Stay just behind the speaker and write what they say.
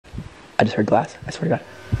I just heard glass. I swear to God.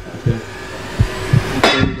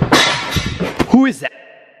 Who is that?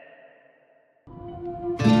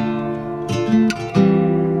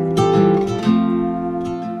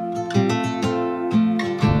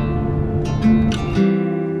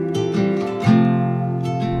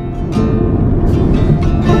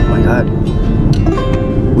 Oh my God.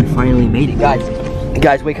 We finally made it, guys.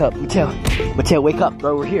 Guys, wake up. Mateo, wake up,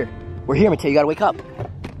 bro. We're here. We're here, Mateo. You gotta wake up.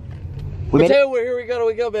 Mateo, we're here. We gotta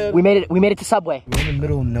wake up, man. We made it. We made it to Subway. We're in the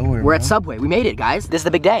middle of nowhere. We're at Subway. We made it, guys. This is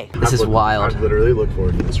the big day. This is wild. I've literally looked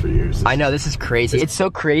forward to this for years. I know, this is crazy. It's so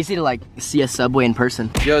crazy to like see a Subway in person.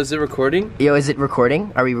 Yo, is it recording? Yo, is it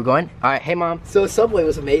recording? Are we going? All right, hey mom. So Subway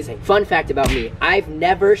was amazing. Fun fact about me, I've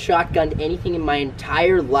never shotgunned anything in my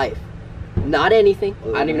entire life. Not anything.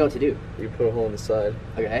 I don't even know what to do. You put a hole in the side.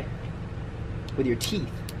 Okay. With your teeth.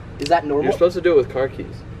 Is that normal? You're supposed to do it with car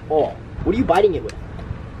keys. Oh, what are you biting it with?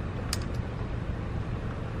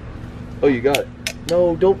 Oh, you got it.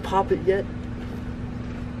 No, don't pop it yet.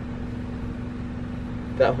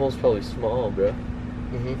 That hole's probably small, bro.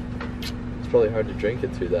 It's probably hard to drink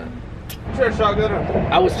it through that. Sure, shotgun.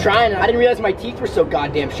 I was trying. I didn't realize my teeth were so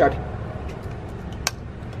goddamn sharp.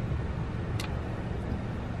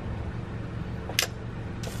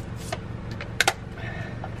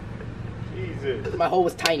 Jesus. My hole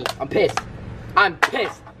was tiny. I'm pissed. I'm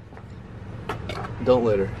pissed. Don't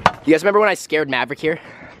litter. You guys remember when I scared Maverick here?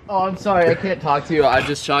 Oh, I'm sorry. I can't talk to you. I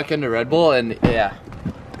just shotgunned a Red Bull and yeah.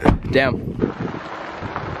 Damn.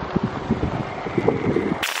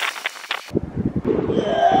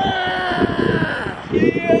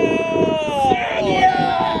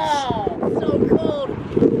 So cold.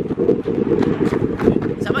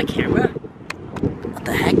 Is that my camera? What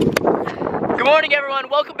the heck? Good morning, everyone.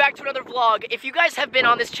 Welcome back to another vlog. If you guys have been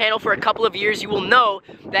on this channel for a couple of years, you will know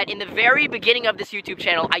that in the very beginning of this YouTube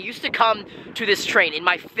channel, I used to come to this train. In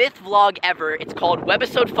my 5th vlog ever, it's called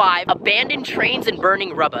Webisode 5, Abandoned Trains and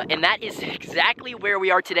Burning Rubber. And that is exactly where we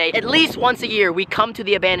are today. At least once a year, we come to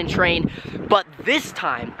the abandoned train. But this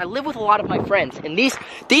time, I live with a lot of my friends. And these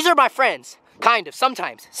are my friends, kind of,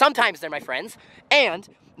 sometimes. Sometimes they're my friends. And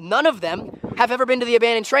none of them have ever been to the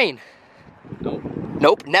abandoned train. Nope.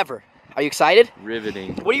 Nope, never. Are you excited?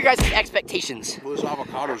 Riveting. What are your guys' expectations? Well, this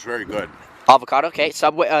avocado is very good. Avocado, okay.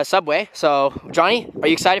 Subway. So, Johnny, are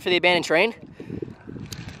you excited for the abandoned train?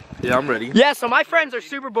 Yeah, I'm ready. Yeah, so my friends are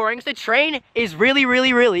super boring. The train is really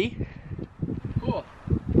cool.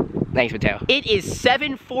 Thanks, Mateo. It is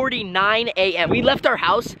 7:49 a.m. We left our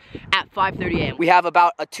house at 5:30 a.m. We have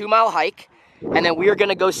about a 2-mile hike, and then we are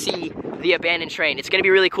gonna go see the abandoned train. It's gonna be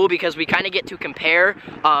really cool because we kind of get to compare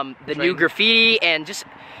the new graffiti and just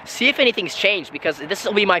see if anything's changed, because this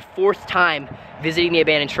will be my 4th time visiting the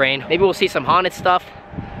abandoned train. Maybe we'll see some haunted stuff.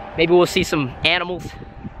 Maybe we'll see some animals.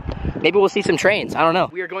 Maybe we'll see some trains. I don't know.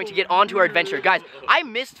 We are going to get on to our adventure. Guys, I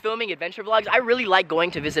missed filming adventure vlogs. I really like going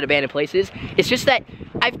to visit abandoned places. It's just that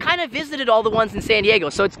I've kind of visited all the ones in San Diego,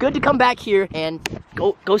 so it's good to come back here and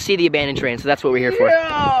go see the abandoned train. So that's what we're here for.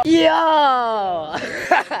 Yo!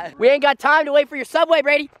 We ain't got time to wait for your Subway,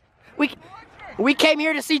 Brady. We came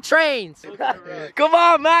here to see trains. Come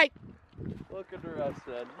on, Mike. Look at the rest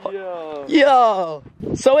then. Yo. Yo.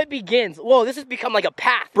 So it begins. Whoa, this has become like a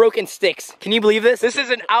path. Broken sticks. Can you believe this? This is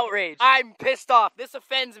an outrage. I'm pissed off. This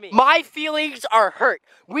offends me. My feelings are hurt.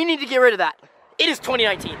 We need to get rid of that. It is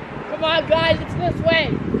 2019. Come on, guys. It's this way.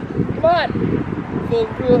 Come on.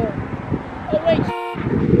 Oh, wait.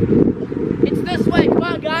 It's this way. Come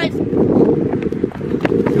on, guys. Yo,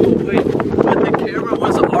 wait. But the camera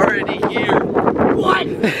was already here. What?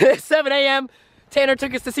 7 a.m. Tanner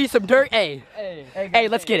took us to see some dirt. Hey,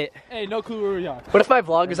 let's get it. Hey, no clue where we are. What if my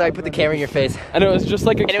vlog is I put the camera in your face? And it was just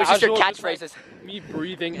like a And it was just your casual, catchphrases. like me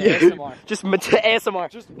breathing ASMR. Just ASMR.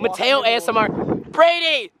 Just Mateo walking ASMR.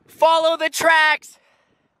 Brady, follow the tracks.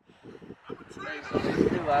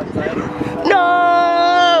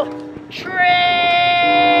 No! Train!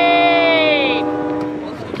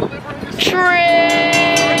 Train!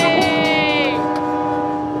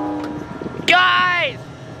 Guys!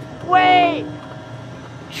 Wait!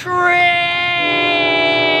 Train!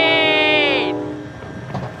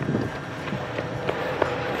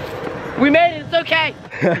 We made it, it's okay.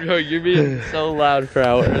 Bro, you're being so loud for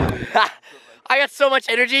hours. I got so much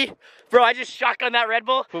energy. Bro, I just shotgunned that Red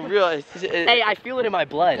Bull. For real, Hey, I feel it in my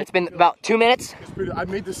blood. It's been about 2 minutes. I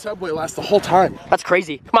made the Subway last the whole time. That's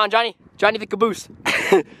crazy. Come on, Johnny. Johnny the caboose.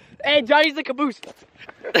 Hey, Johnny's the caboose.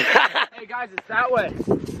 Hey guys, it's that way.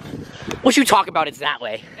 What you talk about? It's that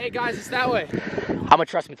way. Hey guys, it's that way. I'm gonna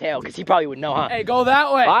trust Mateo because he probably would know, huh? Hey, go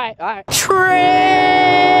that way. All right.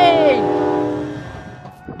 Train!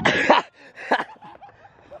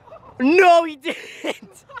 No, he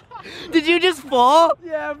didn't. Did you just fall?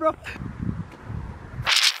 Yeah, bro.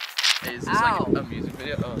 Hey, is this like a music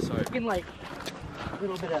video? Oh, sorry. Fucking like a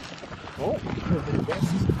little bit of.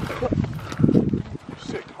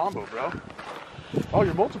 Sick combo, bro. Oh,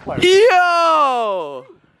 your multiplier. Yo!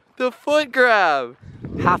 The foot grab.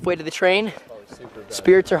 Halfway to the train.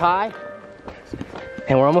 Spirits are high.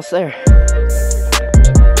 And we're almost there.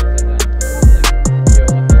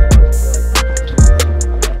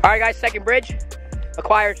 Alright guys, second bridge.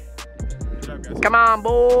 Acquired. Come on,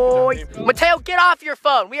 boy. Mateo, get off your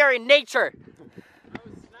phone. We are in nature.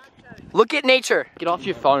 Look at nature. Get off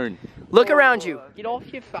your phone. Look around you. Get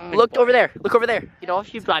off your phone. Look over there. Look over there. Get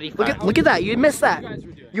off your bloody phone. Look at that. You missed that.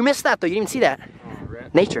 You missed that though. You didn't even see that.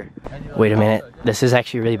 Nature. Wait a minute. This is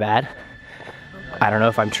actually really bad. I don't know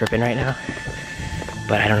if I'm tripping right now,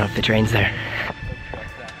 but I don't know if the train's there.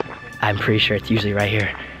 I'm pretty sure it's usually right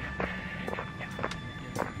here.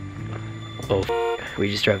 Oh,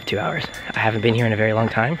 we just drove 2 hours. I haven't been here in a very long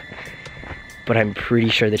time, but I'm pretty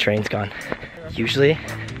sure the train's gone. Usually,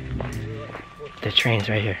 the train's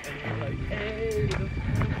right here.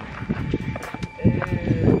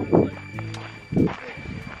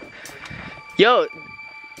 Yo,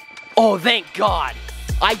 oh thank God.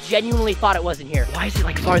 I genuinely thought it wasn't here. Why is it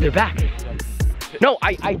like farther back? No,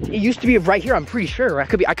 it used to be right here, I'm pretty sure. I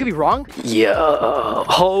could be wrong. Yo,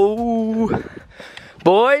 ho.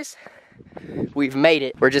 Boys, we've made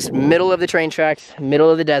it. We're just middle of the train tracks,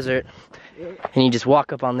 middle of the desert, and you just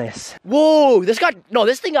walk up on this. Whoa, this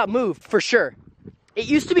thing got moved for sure. It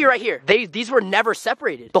used to be right here. These were never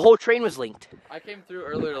separated. The whole train was linked. I came through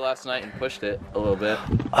earlier last night and pushed it a little bit.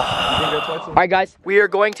 All right, guys, we are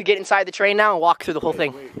going to get inside the train now and walk through the whole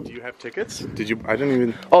thing. Wait, do you have tickets? Did you? I didn't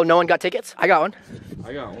even. Oh, no one got tickets? I got one.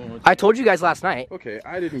 I got one. I told you guys last night. Okay,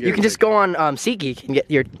 I didn't get. You can just go on SeatGeek and get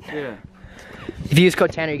your. Yeah. If you use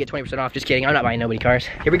code Tanner, you get 20% off. Just kidding. I'm not buying nobody cars.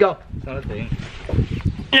 Here we go. It's not a thing.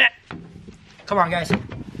 Come on, guys.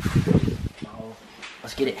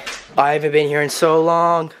 Let's get it. I haven't been here in so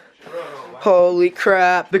long. Holy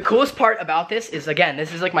crap. The coolest part about this is, again,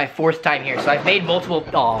 this is like my 4th time here. So I've made multiple,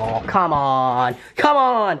 oh, come on. Come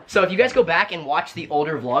on. So if you guys go back and watch the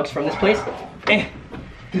older vlogs from this place,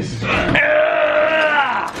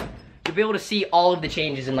 you'll be able to see all of the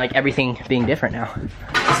changes and like everything being different now.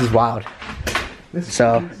 This is wild.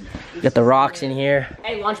 So, got the rocks in here.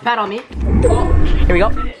 Hey, launch pad on me. Oh, here we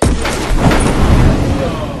go.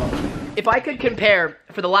 If I could compare,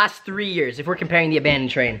 for the last 3 years, if we're comparing the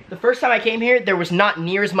abandoned train, the first time I came here, there was not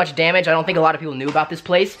near as much damage. I don't think a lot of people knew about this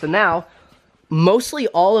place. So now, mostly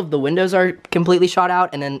all of the windows are completely shot out,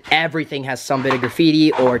 and then everything has some bit of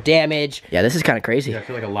graffiti or damage. Yeah, this is kind of crazy. Yeah, I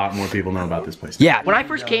feel like a lot more people know about this place. Yeah, when I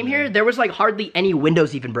first came here, there was like hardly any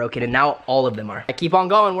windows even broken, and now all of them are. I keep on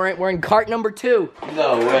going. We're in cart number 2.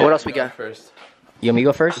 No way. What else we got? First. You want me to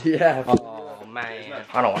go first? Yeah. Oh man,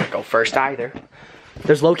 I don't want to go first either.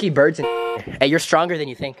 There's low-key birds in here. Hey, you're stronger than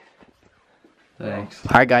you think. Thanks.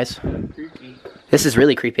 All right, guys. This is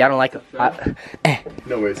really creepy. I don't like it.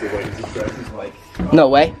 No way. It's like, No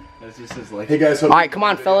way. This is like. hey guys. All right, come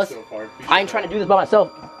on, fellas. I ain't trying to do this by myself.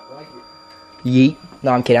 Yeet.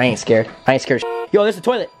 No, I'm kidding. I ain't scared. I ain't scared. Yo, there's a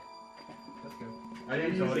toilet. I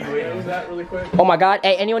need to use that really quick. Oh my God.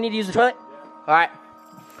 Hey, anyone need to use the toilet? All right.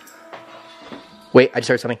 Wait, I just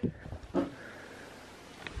heard something.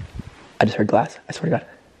 I just heard glass. I swear to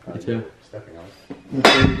God. Me too.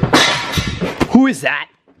 Who is that?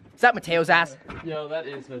 Is that Mateo's ass? Yo, that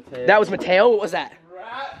is Mateo. That was Mateo? What was that?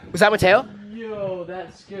 Was that Mateo? Yo,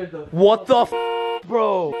 that scared the. What the f,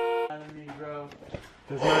 bro? Out of me, bro.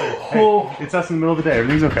 Doesn't matter. Hey, it's us in the middle of the day.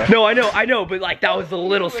 Everything's okay. No, I know, but like that was a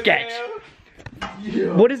little sketch.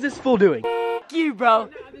 What is this fool doing? F you, bro.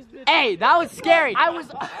 Hey, that was scary. I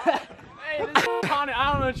was. Hey, this is Connor.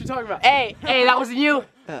 I don't know what you're talking about. Hey, that wasn't you?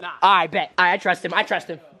 Nah. I bet. I trust him.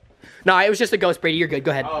 No, it was just a ghost, Brady. You're good.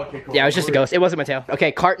 Go ahead. Oh, okay, cool. Yeah, it was just a ghost. It wasn't Mateo.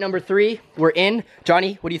 Okay, cart number 3. We're in.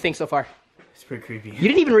 Johnny, what do you think so far? It's pretty creepy. You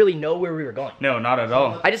didn't even really know where we were going. No, not at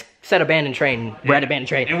all. I just said abandoned train. We're at abandoned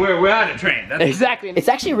train. And we're on a train. That's Exactly. It's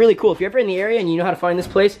actually really cool. If you're ever in the area and you know how to find this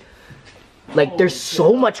place, like there's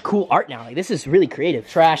so much cool art now. Like this is really creative.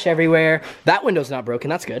 Trash everywhere. That window's not broken.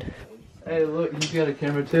 That's good. Hey, look, he's got a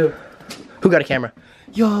camera too. Who got a camera?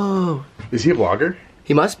 Yo. Is he a vlogger?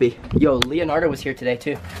 He must be. Yo, Leonardo was here today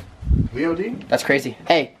too. Leo D? That's crazy.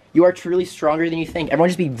 Hey, you are truly stronger than you think. Everyone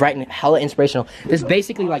just be writing hella inspirational. This is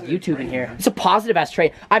basically like YouTube in here. It's a positive ass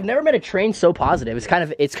train. I've never met a train so positive. It's kind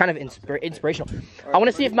of inspirational. I want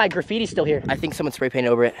to see if my graffiti's still here. I think someone spray painted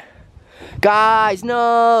over it. Guys,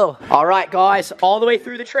 no. All right, guys, all the way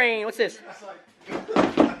through the train. What's this?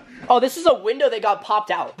 Oh, this is a window that got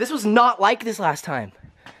popped out. This was not like this last time.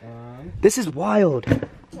 This is wild.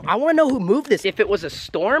 I want to know who moved this. If it was a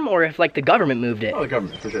storm or if like the government moved it. Oh, the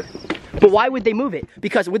government, for sure. But why would they move it?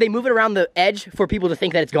 Because would they move it around the edge for people to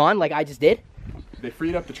think that it's gone like I just did? They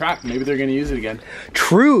freed up the track. Maybe they're gonna use it again.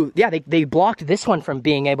 True. Yeah, they blocked this one from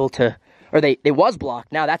being able to, or they was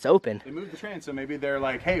blocked. Now that's open. They moved the train, so maybe they're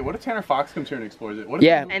like, hey, what if Tanner Fox comes here and explores it? What if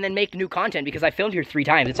Yeah, and then make new content because I filmed here 3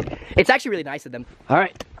 times. It's actually really nice of them. All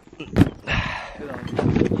right.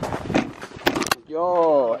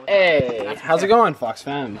 Yo, hey. How's it going, Fox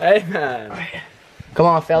fam? Hey, man. Come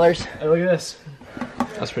on, fellers. Hey, look at this.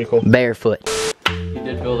 That's pretty cool. Barefoot. He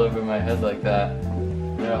did build over my head like that.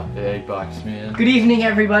 Yeah, the egg box man. Good evening,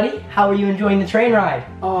 everybody. How are you enjoying the train ride?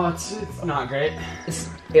 Oh, it's not great.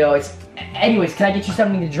 Anyways, can I get you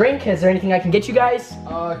something to drink? Is there anything I can get you guys?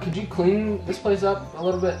 Could you clean this place up a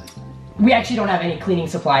little bit? We actually don't have any cleaning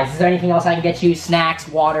supplies. Is there anything else I can get you? Snacks,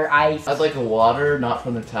 water, ice? I'd like a water, not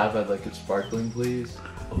from the tap. I'd like it sparkling, please.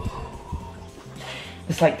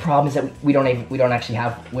 This like problem is that we don't actually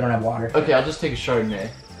have water. Okay, I'll just take a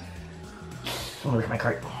Chardonnay. Let me look at my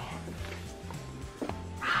cart.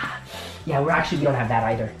 Yeah, we don't have that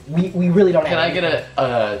either. We really don't have. Can I get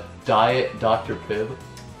a diet Dr. Pibb? We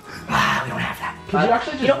don't have that. Could you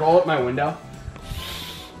actually just roll up my window?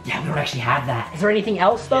 Yeah, we don't actually have that. Is there anything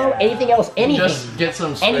else though? Yeah. Anything else? Anything? Just get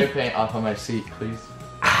some spray paint off of my seat, please.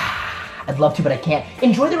 I'd love to, but I can't.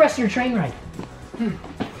 Enjoy the rest of your train ride.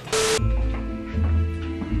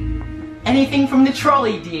 Anything from the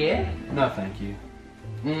trolley, dear? No, thank you.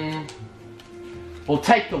 We'll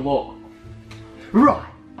take the walk. Right.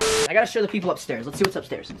 I gotta show the people upstairs. Let's see what's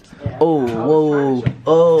upstairs. Yeah. Oh, whoa,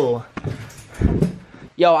 oh.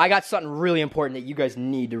 Yo, I got something really important that you guys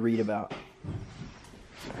need to read about.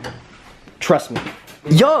 Trust me.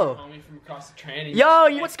 Yo! From across the train. Yo,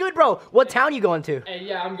 what's good, bro? What town you going to? Hey,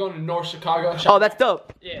 yeah, I'm going to North Chicago. Oh, that's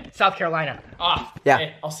dope. Yeah. South Carolina. Ah, yeah.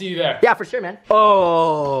 Hey, I'll see you there. Yeah, for sure, man.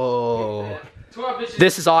 Oh.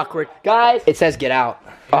 This is awkward. Guys, it says get out.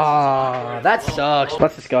 Oh, that sucks.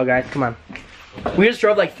 Let's just go, guys. Come on. We just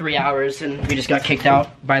drove like 3 hours and we just got kicked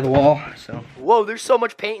out by the wall, so. Whoa, there's so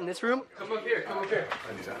much paint in this room. Come up here, come up here.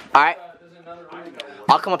 All right.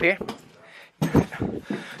 I'll come up here.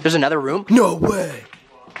 There's another room? No way.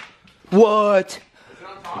 What?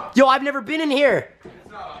 Yo, I've never been in here.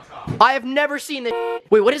 I have never seen this.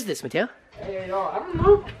 Wait, what is this, Mateo? Hey, yo, I don't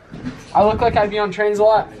know. I look like I'd be on trains a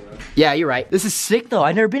lot. Yeah, you're right. This is sick though.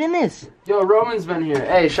 I've never been in this. Yo, Roman's been here.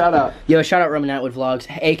 Hey, shout out. Yo, shout out Roman Atwood Vlogs,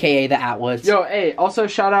 aka the Atwoods. Yo, hey, also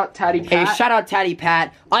shout out Tatty Pat. Hey, shout out Tatty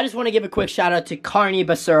Pat. I just want to give a quick shout out to Carney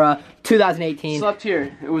Basura 2018. Slept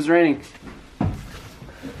here. It was raining.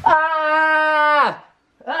 Ah!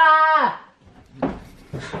 Ah!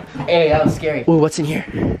 Hey, that was scary. Ooh, what's in here?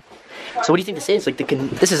 So what do you think this is? Like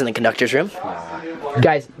this isn't the conductor's room.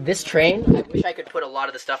 Guys, this train, I wish I could put a lot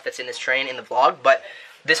of the stuff that's in this train in the vlog, but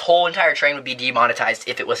this whole entire train would be demonetized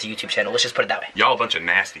if it was a YouTube channel. Let's just put it that way. Y'all a bunch of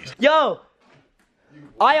nasties. Yo!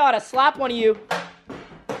 I ought to slap one of you.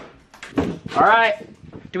 All right.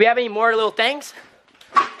 Do we have any more little things?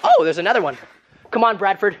 Oh, there's another one. Come on,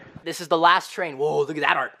 Bradford. This is the last train. Whoa, look at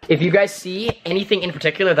that art. If you guys see anything in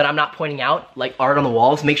particular that I'm not pointing out, like art on the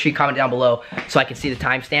walls, make sure you comment down below so I can see the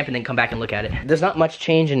timestamp and then come back and look at it. There's not much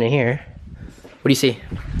change in here. What do you see?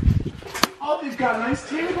 Oh, they've got nice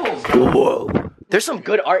tables. Whoa. There's some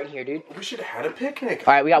good art in here, dude. We should have had a picnic.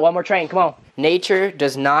 All right, we got one more train. Come on. Nature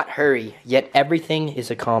does not hurry, yet everything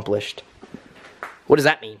is accomplished. What does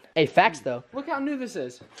that mean? Hey, facts though. Look how new this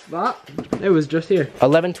is. But it was just here.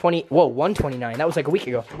 11:20. Whoa, 1:29. That was like a week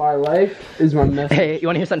ago. My life is my message. Hey, you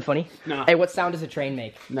want to hear something funny? Nah. Hey, what sound does a train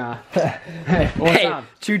make? Nah. Hey, what Hey, sound?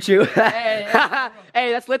 choo choo. Hey,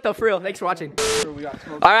 Hey, that's lit though, for real. Thanks for watching.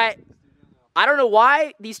 All right. I don't know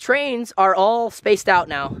why these trains are all spaced out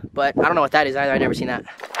now, but I don't know what that is either. I've never seen that.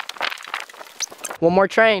 One more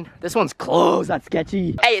train. This one's closed. That's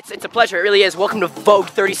sketchy. Hey, it's a pleasure. It really is. Welcome to Vogue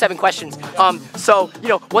 37 Questions. So, you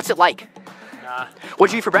know, what's it like? Nah.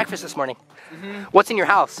 What'd you eat for breakfast this morning? What's in your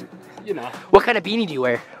house? You know. What kind of beanie do you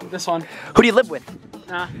wear? This one. Who do you live with?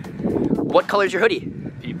 Nah. What color is your hoodie?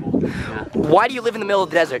 People. Yeah. Why do you live in the middle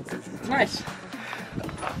of the desert? It's nice.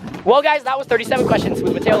 Well, guys, that was 37 Questions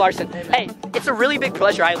with Mateo Larson. Hey, it's a really big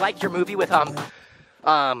pleasure. I liked your movie with, Hey,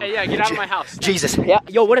 yeah, get out of my house. Jesus. Yeah.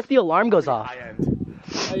 Yo, what if the alarm goes off?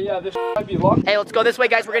 Hey, yeah, this might be locked. Hey, let's go this way,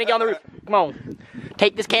 guys. We're gonna get on the roof. Come on.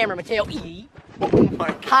 Take this camera, Mateo. Oh my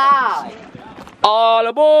God. Hi. All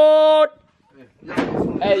aboard.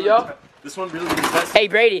 Hey, yo. This one really is best. Hey,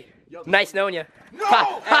 Brady. Nice knowing you. No!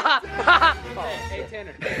 Hey,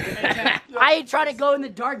 Tanner. I ain't trying to go in the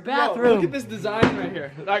dark bathroom. Look at this design right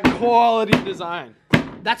here. That quality design.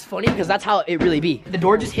 That's funny because that's how it really be. The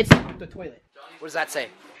door just hits the toilet. What does that say?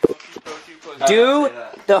 Do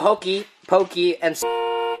the hokey, pokey, and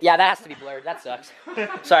yeah, that has to be blurred. That sucks.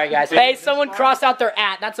 Sorry, guys. Hey, someone crossed out their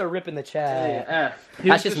 @ That's a rip in the chat.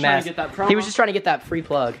 That's just mess. He was just trying to get that free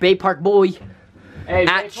plug. Bay Park boy. Hey,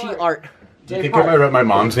 @ Chi Art. Do you think if I wrote my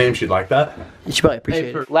mom's name, she'd like that? You should probably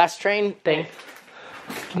appreciate it. Last train thing.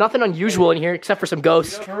 Nothing unusual in here except for some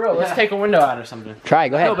ghosts. For real, let's take a window out or something. Try,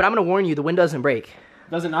 go ahead. No, but I'm gonna warn you, the window doesn't break.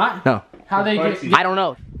 Does it not? No. How they get? I don't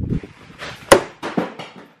know.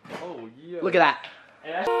 Oh, yeah. Look at that.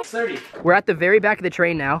 Hey, that's 30. We're at the very back of the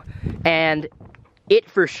train now, and it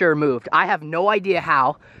for sure moved. I have no idea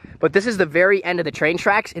how, but this is the very end of the train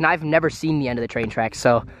tracks, and I've never seen the end of the train tracks,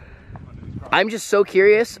 so I'm just so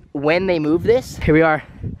curious when they move this. Here we are.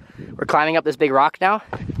 We're climbing up this big rock now.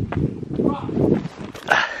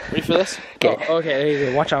 Ready for this? Okay. Oh, okay, there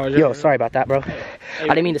you go. Watch out. Yo, sorry about that, bro. I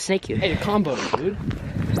didn't mean to snake you. Hey, the combo, dude.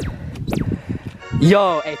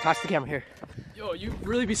 Yo, hey, toss the camera here. Yo, you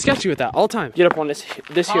really be sketchy with that all the time. Get up on this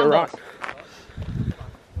here rock.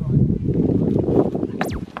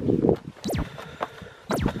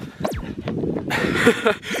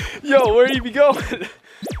 Yo, where do you be going?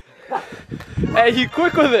 Hey, he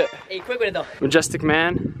quick with it. Hey, quick with it though. Majestic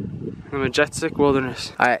man, the majestic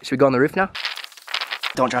wilderness. All right, should we go on the roof now?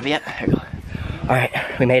 Don't drop it yet. Here we go. All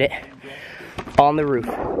right, we made it. On the roof.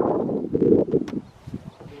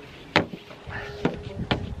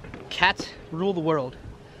 Cats rule the world.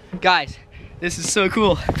 Guys, this is so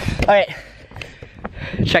cool. All right,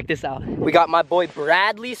 check this out. We got my boy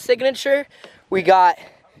Bradley's signature. We got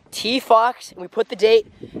T Fox, and we put the date,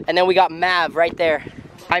 and then we got Mav right there.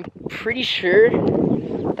 I'm pretty sure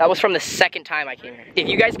that was from the second time I came here. If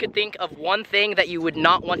you guys could think of one thing that you would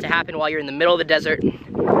not want to happen while you're in the middle of the desert,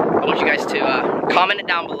 I want you guys to comment it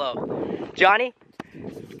down below. Johnny,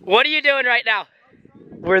 what are you doing right now?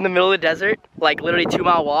 We're in the middle of the desert, like literally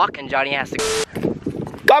 2-mile walk, and Johnny has to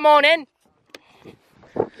come on in.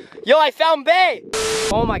 Yo, I found Bay.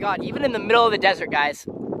 Oh my God, even in the middle of the desert, guys,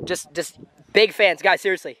 just big fans. Guys,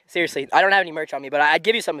 seriously, I don't have any merch on me, but I'd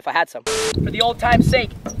give you some if I had some. For the old time's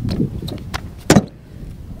sake.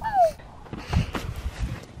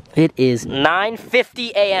 It is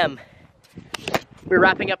 9:50 a.m. We're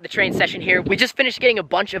wrapping up the train session here. We just finished getting a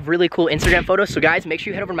bunch of really cool Instagram photos. So guys, make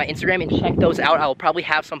sure you head over to my Instagram and check those out. I will probably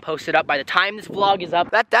have some posted up by the time this vlog is up.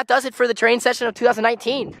 That does it for the train session of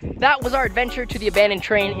 2019. That was our adventure to the abandoned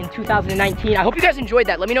train in 2019. I hope you guys enjoyed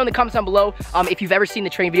that. Let me know in the comments down below if you've ever seen the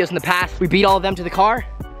train videos in the past. We beat all of them to the car.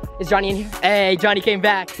 Is Johnny in here? Hey, Johnny came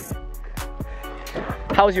back.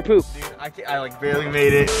 How was your poop? Dude, I like barely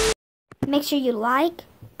made it. Make sure you like,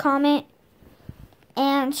 comment,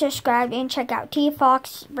 and subscribe, and check out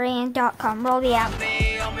tfoxbrand.com. Roll the app.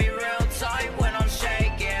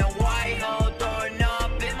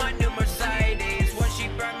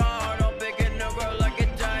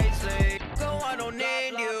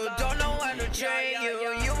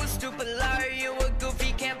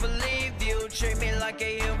 Treat me like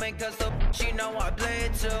a human, cause the you know I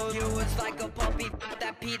bleed too. You was like a puppy.